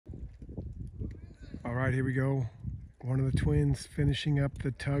All right, here we go. One of the twins finishing up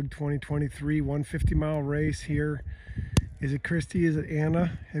the Tug 2023 150-mile race here. Is it Kristy? Is it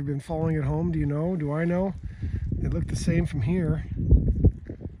Anna? Have you been following at home? Do you know? Do I know? They look the same from here.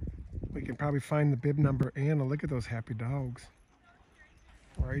 We can probably find the bib number. Anna, look at those happy dogs.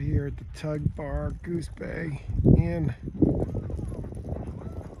 Right here at the Tug Bar, Goose Bay Inn.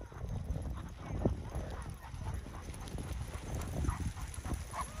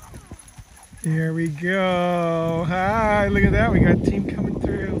 Here we go. Hi, look at that. We got a team coming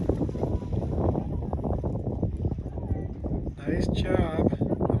through. Nice job.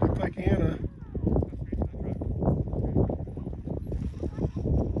 That looked like Anna.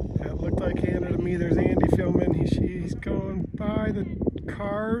 That looked like Anna to me. There's Andy filming. She's going by the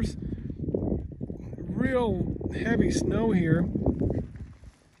cars. Real heavy snow here.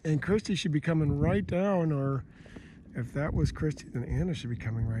 And Kristy should be coming right down, or if that was Kristy, then Anna should be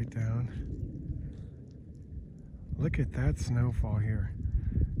coming right down. Look at that snowfall here.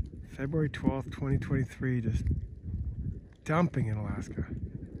 February 12th, 2023, just dumping in Alaska.